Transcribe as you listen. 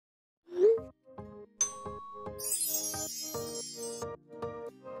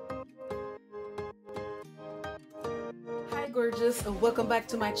gorgeous, welcome back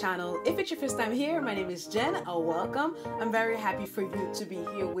to my channel. If it's your first time here, my name is Jen. Welcome. I'm very happy for you to be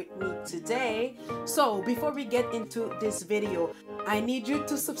here with me today. So before we get into this video, I need you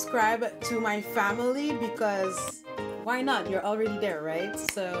to subscribe to my family because why not? You're already there, right?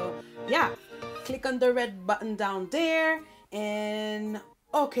 So yeah, click on the red button down there. And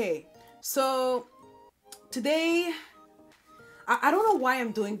okay, so today I don't know why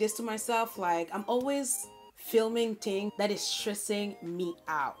I'm doing this to myself. Like, I'm always filming things that is stressing me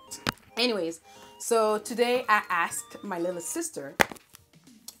out. Anyways, so today I asked my little sister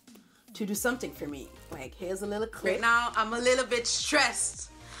to do something for me. Like, here's a little clip. Right now I'm a little bit stressed.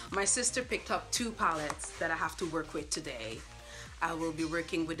 My sister picked up 2 palettes that I have to work with today. I will be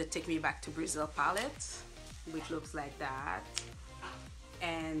working with the Take Me Back to Brazil palette, which looks like that,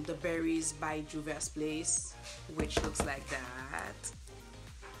 and the Berries by Juvia's Place, which looks like that.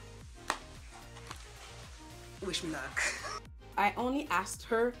 Wish me luck. I only asked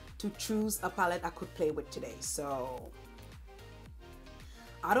her to choose a palette I could play with today, so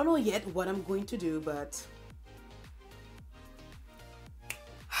I don't know yet what I'm going to do, but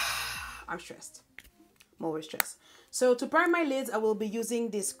I'm stressed. I'm always stressed. So to prime my lids, I will be using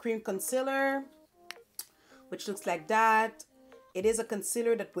this cream concealer, which looks like that. It is a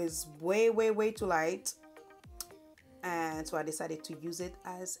concealer that was way too light, and so I decided to use it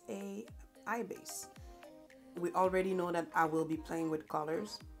as a eye base. We already know that I will be playing with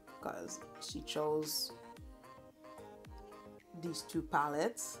colors because she chose these 2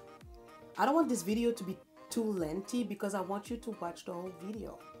 palettes. I don't want this video to be too lengthy because I want you to watch the whole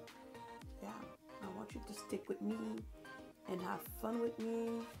video. Yeah, I want you to stick with me and have fun with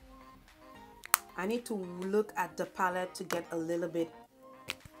me. I need to look at the palette to get a little bit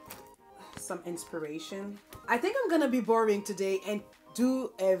some inspiration. I think I'm gonna be boring today and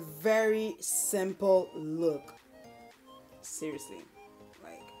do a very simple look. Seriously,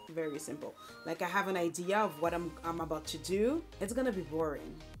 like very simple. Like, I have an idea of what I'm about to do. It's gonna be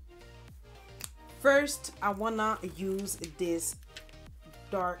boring. First, I wanna use this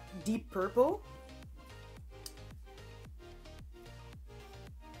deep purple,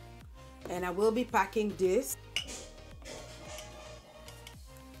 and I will be packing this.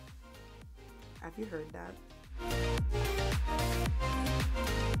 Have you heard that?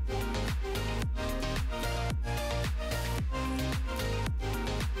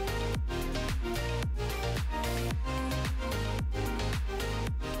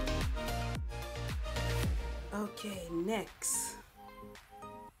 Okay, next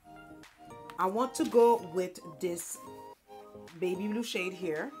I want to go with this baby blue shade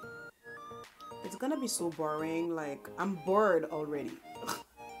here. It's gonna be so boring, like I'm bored already.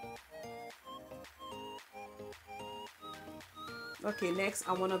 Okay, next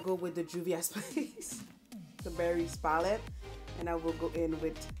I want to go with the Juvia's Place, the Berries palette, and I will go in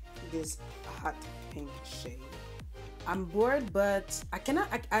with this hot pink shade. I'm bored, but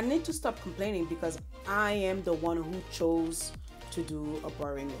I need to stop complaining because I am the one who chose to do a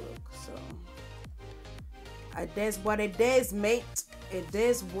boring look. So it is what it is, mate. It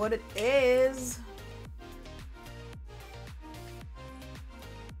is what it is.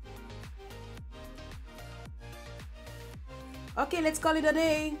 Okay, let's call it a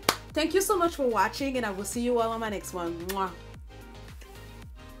day. Thank you so much for watching, and I will see you all on my next one. Mwah.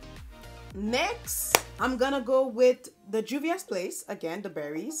 Next, I'm gonna go with the Juvia's Place, again, the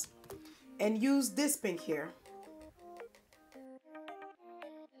Berries, and use this pink here.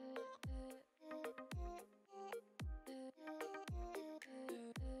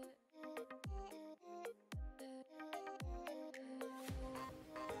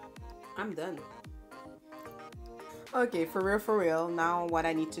 I'm done. Okay, for real, now what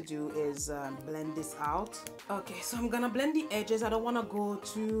I need to do is blend this out. Okay, so I'm gonna blend the edges. I don't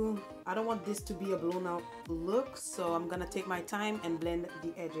want this to be a blown out look, so I'm gonna take my time and blend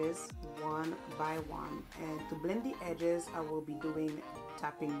the edges one by one. And to blend the edges, I will be doing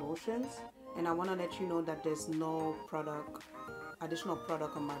tapping motions, and I want to let you know that there's no additional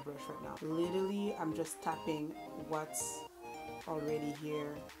product on my brush right now. Literally, I'm just tapping what's already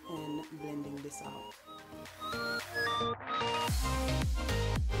here and blending this out.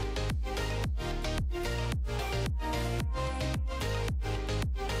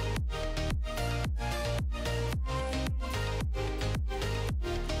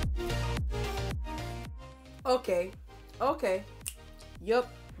 Okay, yup,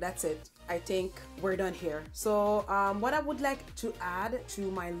 that's it. I think we're done here. So what I would like to add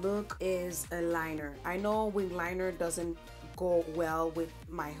to my look is a liner. I know wing liner doesn't go well with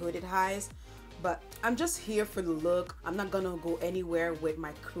my hooded eyes, but I'm just here for the look. I'm not gonna go anywhere with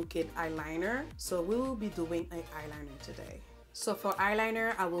my crooked eyeliner, so we will be doing an eyeliner today. So for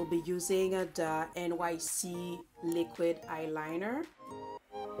eyeliner, I will be using the NYC Liquid Eyeliner.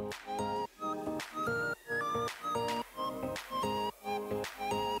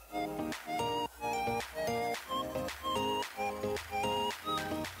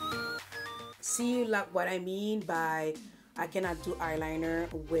 See, like what I mean by I cannot do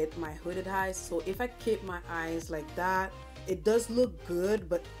eyeliner with my hooded eyes. So if I keep my eyes like that, it does look good,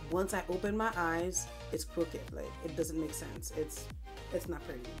 but once I open my eyes, it's crooked. Like, it doesn't make sense. It's not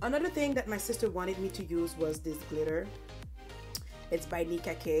pretty. Another thing that my sister wanted me to use was this glitter. It's by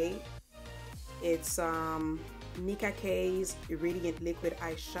Nicka K. It's Nicka K's Radiant Liquid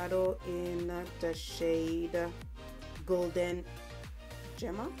Eyeshadow in the shade Golden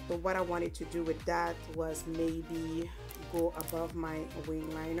Gemma. But what I wanted to do with that was maybe go above my wing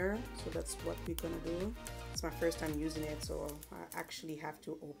liner. So that's what we're gonna do. It's my first time using it, so I actually have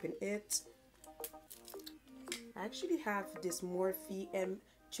to open it. I actually have this Morphe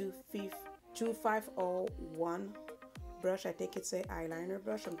M2501 brush. I think it's an eyeliner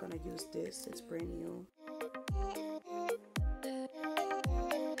brush. I'm gonna use this. It's brand new.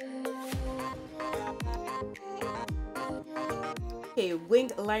 Okay,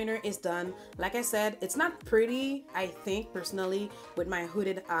 winged liner is done. Like I said, it's not pretty, I think personally, with my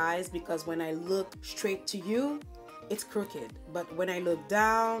hooded eyes, because when I look straight to you, it's crooked, but when I look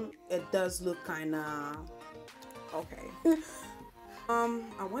down, it does look kind of okay.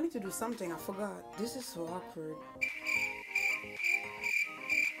 I wanted to do something, I forgot. This is so awkward.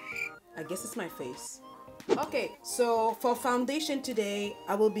 I guess it's my face. Okay, so for foundation today,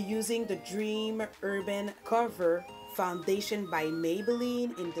 I will be using the Dream Urban Cover foundation by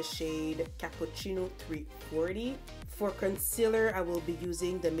Maybelline in the shade Cappuccino 340. For concealer, I will be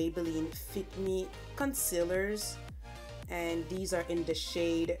using the Maybelline Fit Me concealers, and these are in the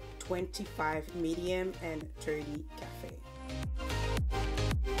shade 25 medium and 30 cafe.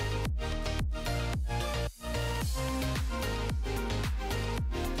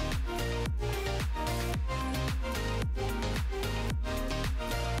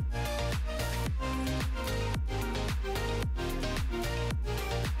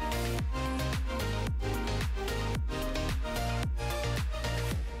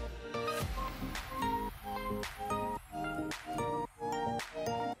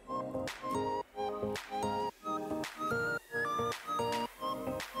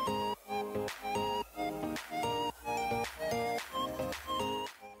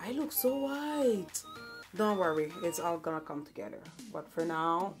 I look so white. Don't worry, it's all gonna come together. But for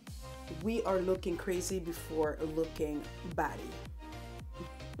now, we are looking crazy before looking batty.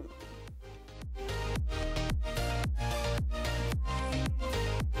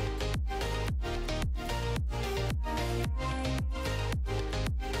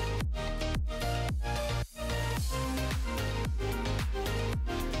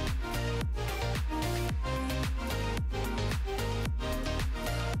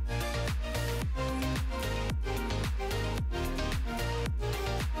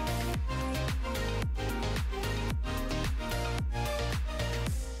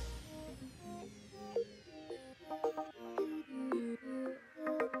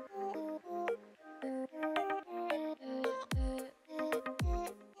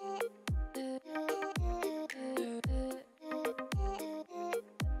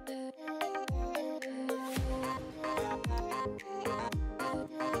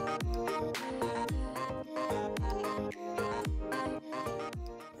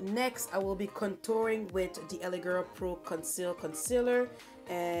 Next, I will be contouring with the LA Girl Pro Conceal Concealer,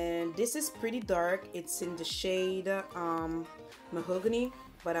 and this is pretty dark. It's in the shade Mahogany,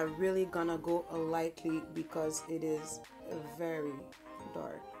 but I'm really gonna go lightly because it is very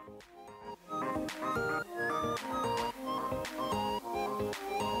dark.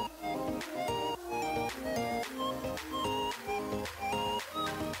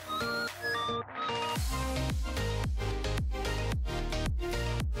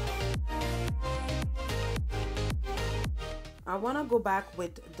 I want to go back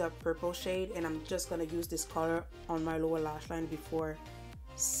with the purple shade, and I'm just going to use this color on my lower lash line before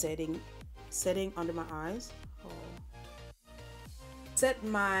setting under my eyes. Set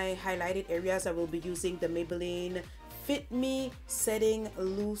my highlighted areas. I will be using the Maybelline Fit Me Setting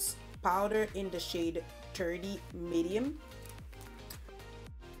Loose Powder in the shade 30 Medium.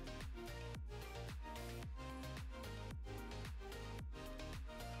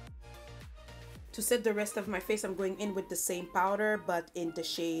 To set the rest of my face, I'm going in with the same powder, but in the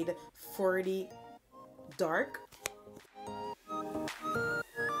shade 40 Dark.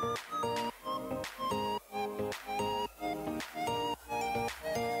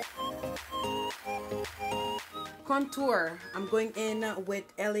 contour, I'm going in with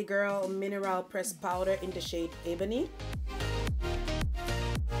LA Girl Mineral Pressed Powder in the shade Ebony.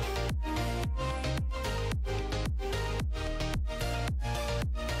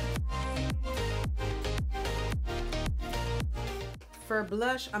 For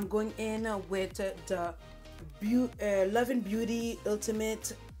blush, I'm going in with the Love and Beauty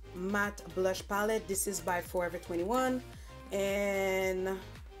Ultimate Matte Blush Palette. This is by Forever 21, and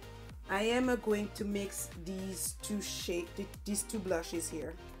I am going to mix these two blushes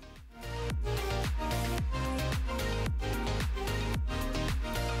here.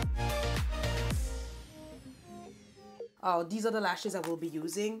 Oh, these are the lashes I will be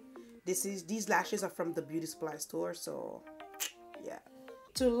using. These lashes are from the beauty supply store, so yeah.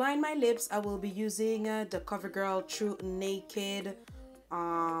 To line my lips, I will be using the CoverGirl True Naked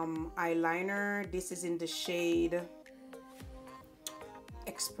eyeliner. This is in the shade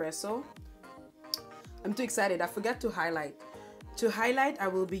Expresso. I'm too excited, I forgot to highlight. To highlight, I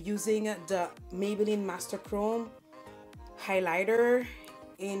will be using the Maybelline Master Chrome highlighter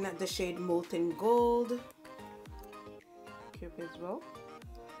in the shade Molten Gold. Cupid's bow.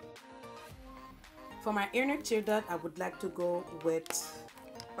 For my inner tear dot, I would like to go with,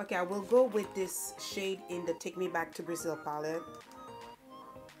 okay, I will go with this shade in the Take Me Back to Brazil palette.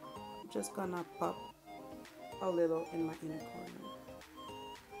 I'm just gonna pop a little in my inner corner.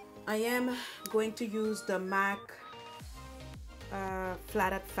 I am going to use the MAC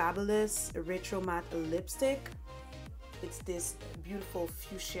Flat at Fabulous Retro Matte Lipstick. It's this beautiful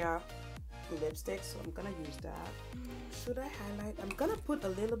fuchsia lipstick, so I'm gonna use that. Should I highlight? I'm gonna put a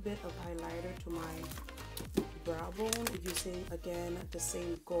little bit of highlighter to my brow bone using again the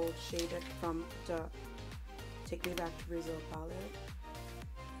same gold shaded from the Take Me Back to Brazil palette.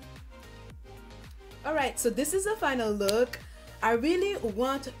 Alright, so this is the final look. I really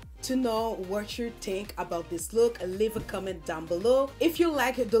want to know what you think about this look. Leave a comment down below. If you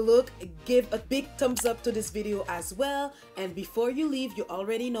like the look, give a big thumbs up to this video as well. And before you leave, you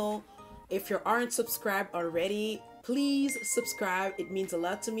already know, if you aren't subscribed already, please subscribe. It means a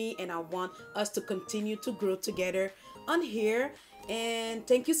lot to me, and I want us to continue to grow together on here. And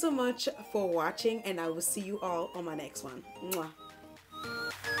thank you so much for watching, and I will see you all on my next one. Mwah.